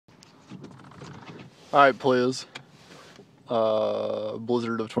Alright, players.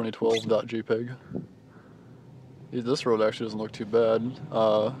 Blizzard of 2012.jpg. This road actually doesn't look too bad.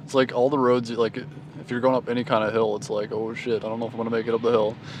 It's like all the roads, like if you're going up any kind of hill, it's like, oh shit, I don't know if I'm gonna make it up the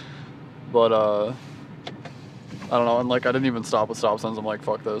hill. But I don't know, and like I didn't even stop with stop signs. I'm like,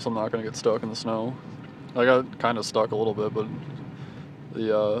 fuck this, I'm not gonna get stuck in the snow. I got kind of stuck a little bit, but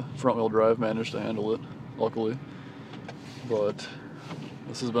the front wheel drive managed to handle it, luckily. But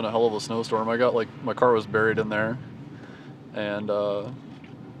this has been a hell of a snowstorm. I got like, my car was buried in there, and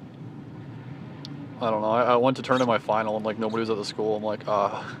I don't know, I went to turn in my final and like nobody was at the school. I'm like,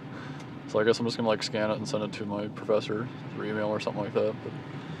 so I guess I'm just gonna like scan it and send it to my professor through email or something like that, but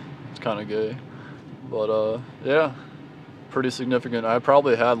it's kind of gay. But yeah, pretty significant. I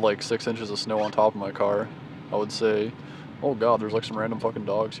probably had like 6 inches of snow on top of my car, I would say. Oh god, there's like some random fucking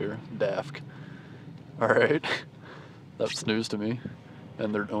dogs here. Daft. Alright. That's news to me.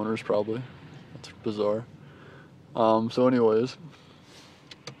 And their owners probably. That's bizarre. So anyways.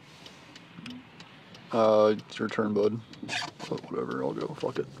 It's your turn, bud. But whatever, I'll go.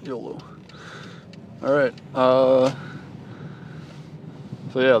 Fuck it. YOLO. Alright. So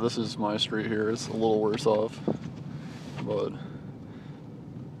yeah, this is my street here. It's a little worse off. But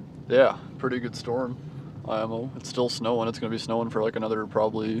yeah, pretty good storm. IMO. It's still snowing. It's gonna be snowing for like another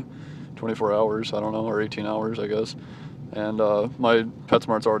probably 24 hours, I don't know, or 18 hours, I guess. And my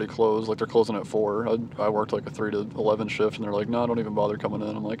PetSmart's already closed. Like, they're closing at 4. I worked like a 3 to 11 shift, and they're like, no, don't even bother coming in.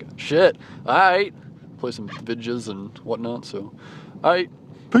 I'm like, shit, alright. Play some Bbhds and whatnot, so alright,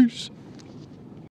 peace.